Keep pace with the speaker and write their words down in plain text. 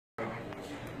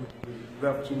We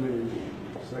left too many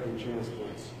second chance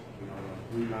points,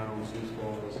 rebounds, loose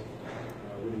balls.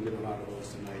 We didn't get a lot of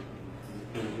those tonight.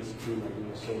 Against a team like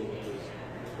Minnesota with those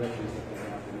veterans that they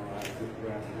have, how to get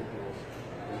grab and get those.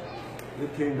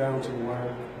 It came down to the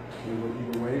wire,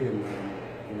 either way, and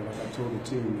like I told the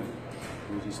team that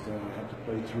we just have to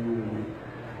play through, and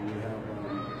we have,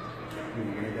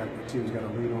 the team's got a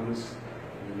lead on us,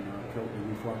 and I felt that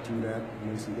we fought through that,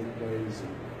 made some good plays,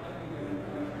 and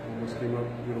almost came up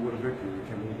with a victory. We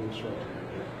came a little short.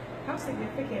 How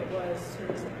significant was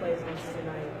Teresa's plays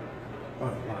tonight? A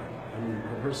lot. I mean,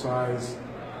 her size,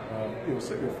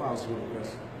 Sylvia Fowles is one of the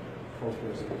best post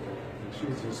players in the world. And she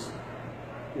was just,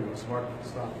 smart to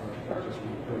stop her, just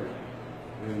really good.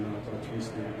 And I thought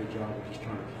Teresa did a good job of just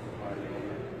trying to keep her body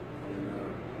over. And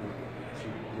she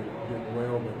did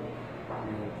well, but,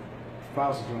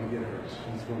 Fowles is going to get her.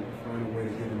 She's going to find a way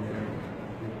to get in there.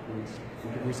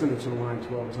 We sent her to the line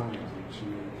 12 times, and she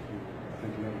made, I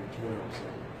think, 11 or 12.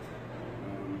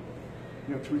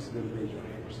 So, Teresa did a great job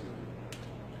for us.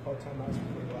 All timeouts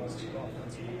for the last two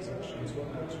offensive possessions. What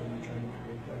makes when you're trying to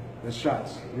create that? The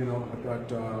shots, I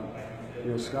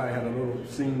thought, Sky had a little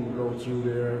seam go through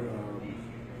there.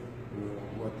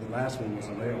 What the last one was a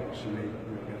layup. She made,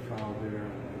 got fouled there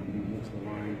and went to the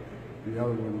line. The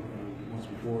other one, once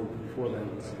before that,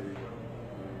 was a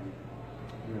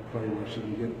play where she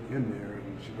didn't get in there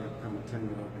and she got kind of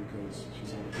tangled up because she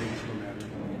saw the things come at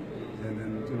her. And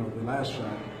then, the last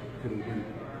shot could have been,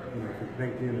 if it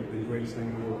banked in, it'd been the greatest thing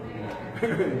in the world.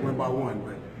 It went by one,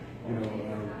 but,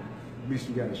 at least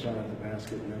you got a shot at the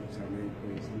basket, and that was how many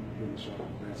plays. Getting a shot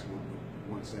at the basket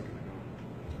with 1 second to go.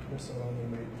 Chris only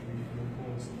made 3 field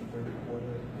goals in the third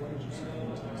quarter. What did you see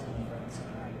from the team's defense in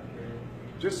that period?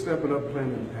 Just stepping up,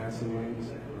 playing in the passing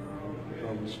lanes.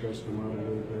 We stretched them out a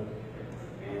little bit.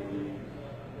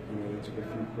 They took a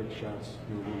few quick shots.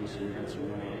 Obviously we had some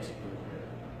rounds, but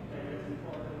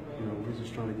we're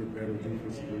just trying to get better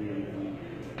defensively, and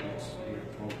that's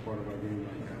all part of our game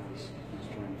right now. Is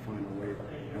trying to find a way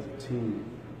as a team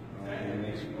in the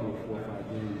next 4 or 5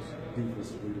 games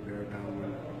defensively to bear down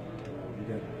when we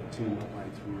got a team up by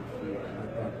 3 or 4. And I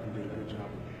thought we did a good job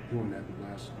of doing that the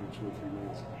last 2 or 3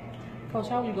 minutes. Coach,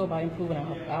 how would you go about improving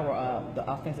the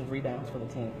offensive rebounds for the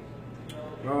team?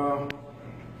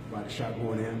 By the shot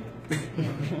going in.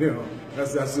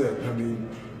 That's it. I mean,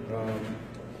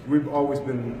 we've always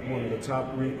been one of the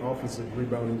top offensive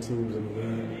rebounding teams in the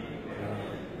league.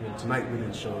 Tonight we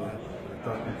didn't show that. I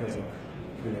thought because of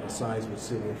the size with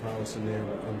Sylvia Fowles in there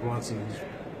and Bronson,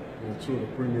 who's 2 of the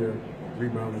premier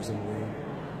rebounders in the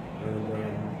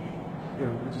league.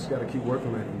 And we just got to keep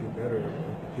working on it and get better.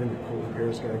 Then Cole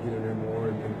Harris got to get in there more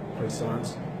and play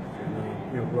Sans.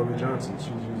 And Gloria Johnson, she's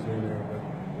usually in there, but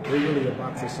they really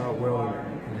boxed us out well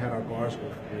and had our bars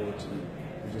go forward. And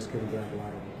we just couldn't grab a lot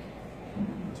of them.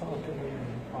 Talking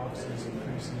in off-season,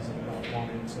 preseason about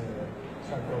wanting to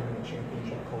start building a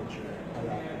championship culture at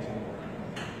Raptors.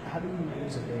 How do you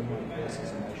use a game like this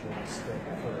as a measuring stick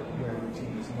for where the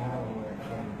team is now and where it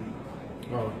can be?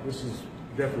 Oh, this is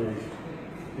definitely,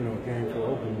 a game for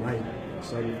open night,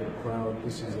 exciting for the crowd.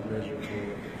 This is a measure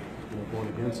for, going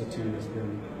against a team that's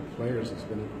been players, that's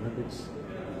been in the Olympics,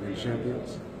 been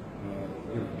champions.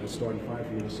 The starting 5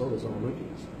 for Minnesota is all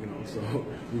rookies, so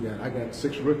I got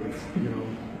 6 rookies,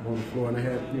 on the floor, and I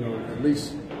had, at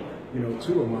least, 2 of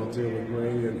them out there with Gray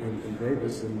and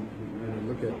Davis, and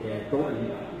look at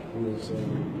Thornton, who was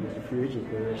a free agent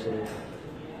player, so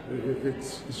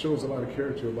it shows a lot of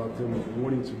character about them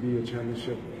wanting to be a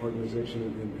championship organization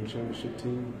and championship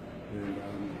team, and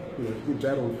if you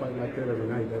battle and fight like that every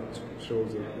night, that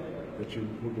shows that you're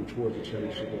moving towards a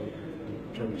championship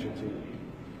team.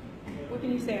 What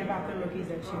can you say about the rookies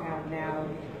that you have now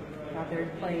out there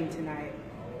playing tonight?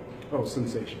 Oh,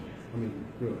 sensation. I mean,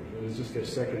 really. It was just their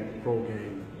second pro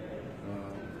game.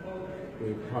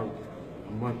 They probably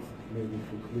a month maybe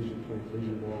from playing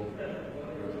collegiate ball.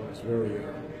 I was very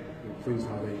pleased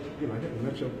how they, had to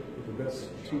match up with the best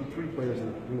 2-3 players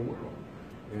in the world.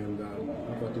 And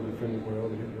I thought they defended well.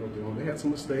 They had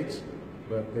some mistakes,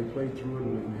 but they played through it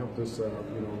and helped us,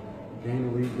 gain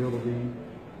a lead, build a lead,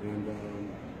 and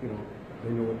they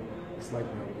know what it's like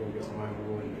now to go against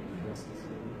Iowa and the rest of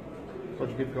the Coach,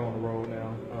 you get to go on the road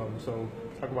now. So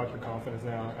talk about your confidence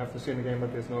now. After seeing a game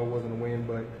like this, no, it wasn't a win,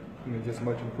 but just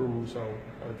much improved. So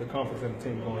the confidence in the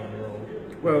team going on the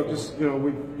road. Well, just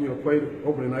we played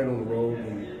opening night on the road,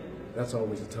 and that's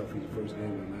always a toughie. The first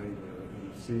game of the night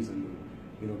in the season.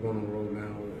 Going on the road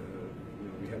now,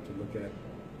 we have to look at.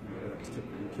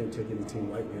 We can't take any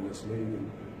team lightly in this league,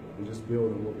 and just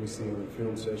build on what we see on the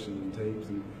film session and tapes.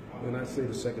 And I'd say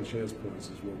the second chance points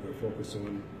is what we're focused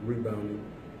on, rebounding,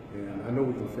 And I know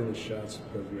we can finish shots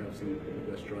because we have some of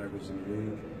the best drivers in the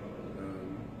league.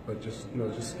 But just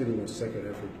just getting a second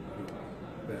effort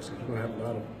basket. We're gonna have a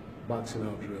lot of boxing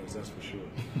out drills, that's for sure.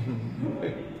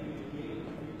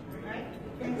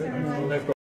 Let's go.